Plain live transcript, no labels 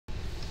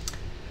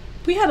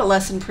We had a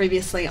lesson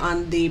previously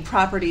on the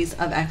properties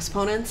of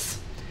exponents.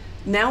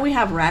 Now we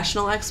have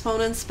rational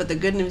exponents, but the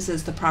good news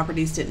is the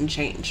properties didn't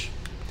change.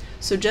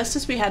 So just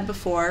as we had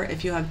before,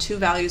 if you have two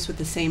values with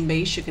the same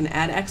base, you can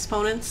add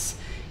exponents.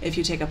 If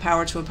you take a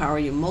power to a power,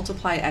 you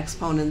multiply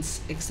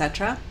exponents,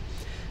 etc.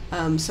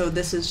 So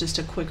this is just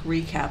a quick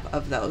recap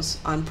of those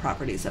on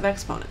properties of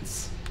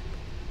exponents.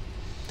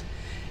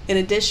 In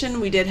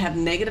addition, we did have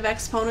negative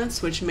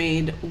exponents, which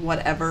made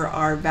whatever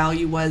our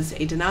value was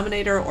a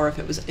denominator, or if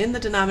it was in the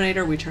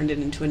denominator, we turned it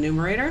into a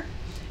numerator.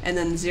 And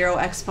then zero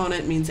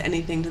exponent means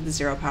anything to the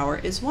zero power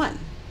is 1.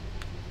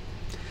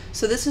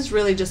 So this is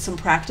really just some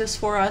practice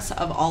for us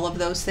of all of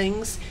those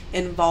things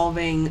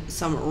involving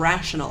some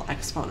rational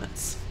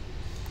exponents.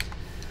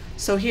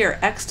 So here,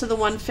 x to the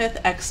 1/5,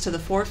 x to the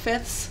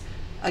 4/5.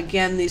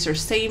 Again, these are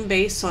same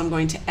base, so I'm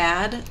going to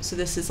add. So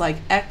this is like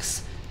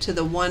x to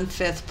the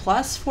 1/5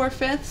 plus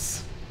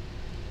 4/5.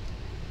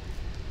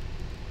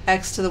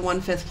 X to the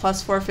 1/5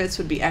 plus 4/5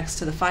 would be x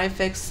to the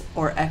 5/5,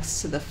 or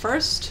x to the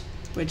first,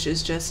 which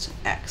is just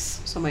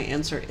x. So my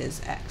answer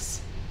is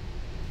x.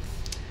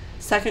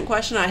 Second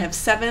question, I have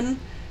 7,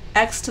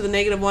 x to the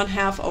negative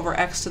 1/2 over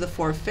x to the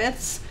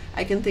 4/5.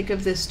 I can think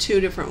of this two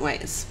different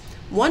ways.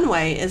 One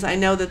way is I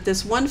know that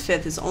this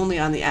 1/5 is only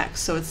on the x,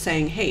 so it's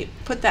saying, hey,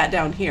 put that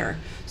down here.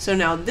 So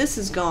now this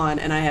is gone,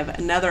 and I have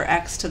another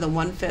x to the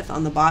 1/5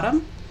 on the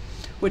bottom,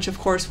 which of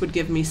course would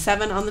give me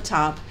 7 on the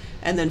top,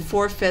 and then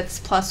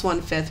 4/5 plus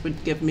 1/5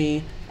 would give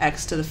me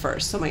x to the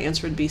first. So my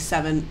answer would be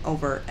 7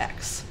 over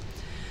x.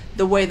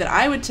 The way that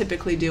I would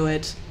typically do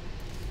it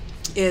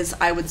is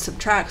I would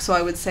subtract. So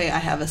I would say I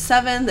have a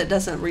 7 that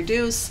doesn't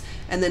reduce,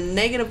 and then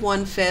negative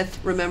 1/5,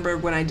 remember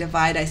when I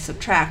divide I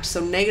subtract, so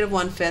negative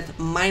 1/5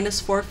 minus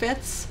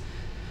 4/5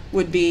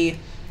 would be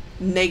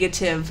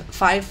negative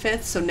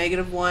 5/5, so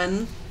negative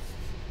 1/5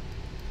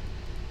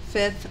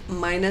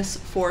 minus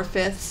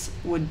 4/5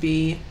 would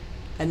be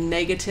a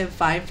negative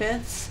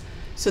 5/5.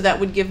 So that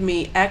would give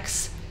me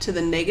x to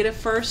the negative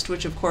first,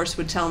 which of course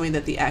would tell me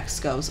that the x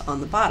goes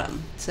on the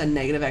bottom. So a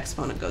negative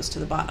exponent goes to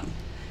the bottom.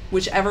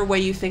 Whichever way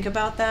you think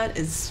about that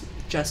is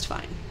just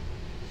fine.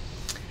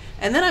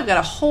 And then I've got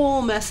a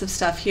whole mess of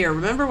stuff here.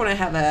 Remember when I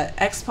have an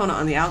exponent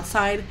on the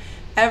outside,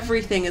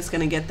 everything is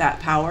going to get that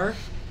power.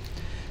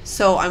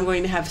 So I'm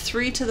going to have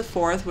 3 to the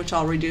 4th, which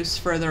I'll reduce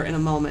further in a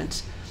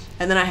moment.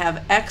 And then I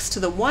have x to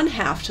the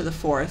 1/2 to the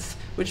 4th,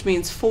 which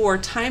means 4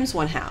 times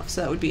 1/2,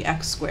 so that would be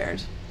x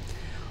squared.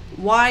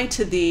 Y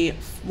to the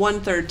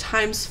 1/3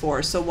 times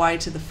 4, so y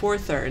to the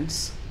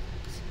 4/3.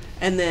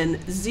 And then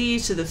z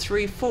to the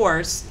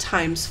 3/4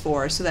 times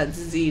 4, so that's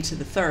z to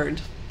the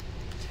 3rd.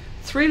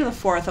 3 to the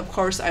 4th, of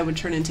course, I would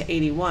turn into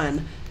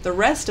 81. The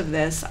rest of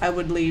this I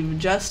would leave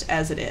just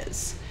as it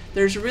is.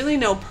 There's really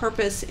no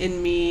purpose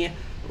in me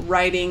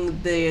writing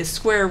the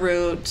square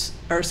root,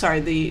 or sorry,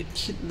 the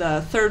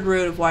 3rd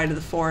root of y to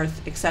the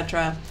 4th,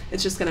 etc.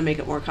 It's just going to make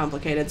it more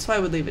complicated, so I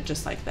would leave it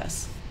just like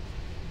this.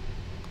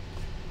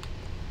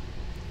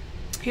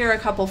 Here are a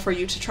couple for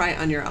you to try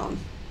on your own.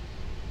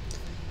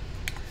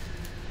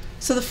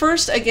 So the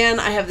first, again,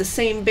 I have the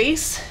same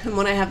base, and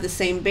when I have the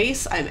same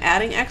base, I'm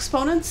adding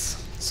exponents.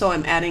 So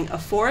I'm adding a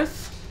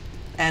 4th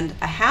and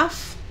a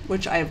 1/2,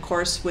 which I of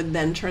course would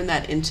then turn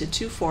that into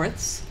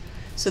 2/4.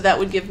 So that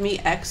would give me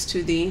x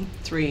to the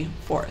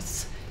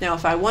 3/4. Now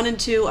if I wanted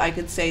to, I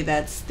could say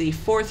that's the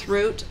 4th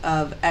root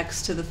of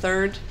x to the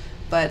 3rd,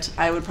 but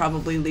I would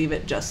probably leave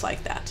it just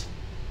like that.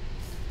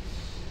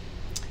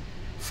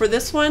 For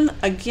this one,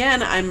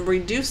 again, I'm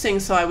reducing,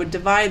 so I would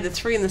divide the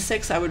 3 and the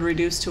 6, I would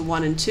reduce to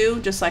 1 and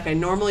 2, just like I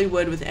normally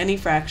would with any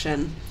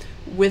fraction.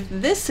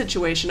 With this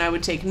situation, I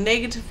would take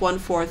negative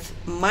 1/4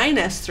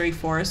 minus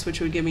 3/4, which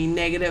would give me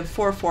negative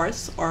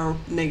 4/4, or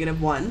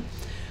negative 1,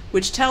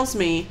 which tells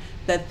me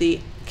that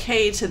the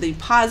k to the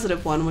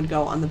positive 1 would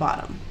go on the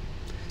bottom.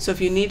 So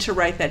if you need to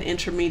write that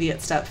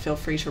intermediate step, feel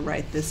free to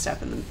write this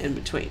step in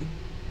between.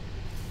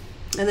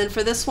 And then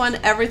for this one,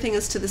 everything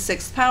is to the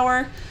 6th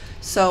power.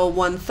 So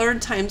 1/3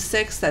 times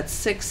 6, that's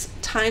 6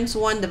 times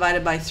 1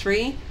 divided by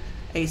 3,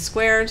 a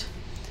squared.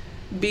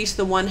 B to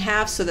the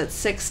 1/2, so that's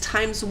 6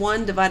 times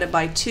 1 divided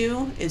by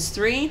 2 is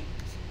 3.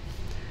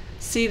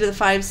 C to the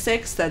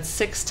 5/6, that's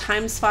 6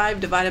 times 5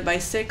 divided by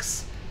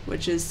 6,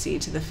 which is c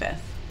to the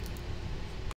 5th.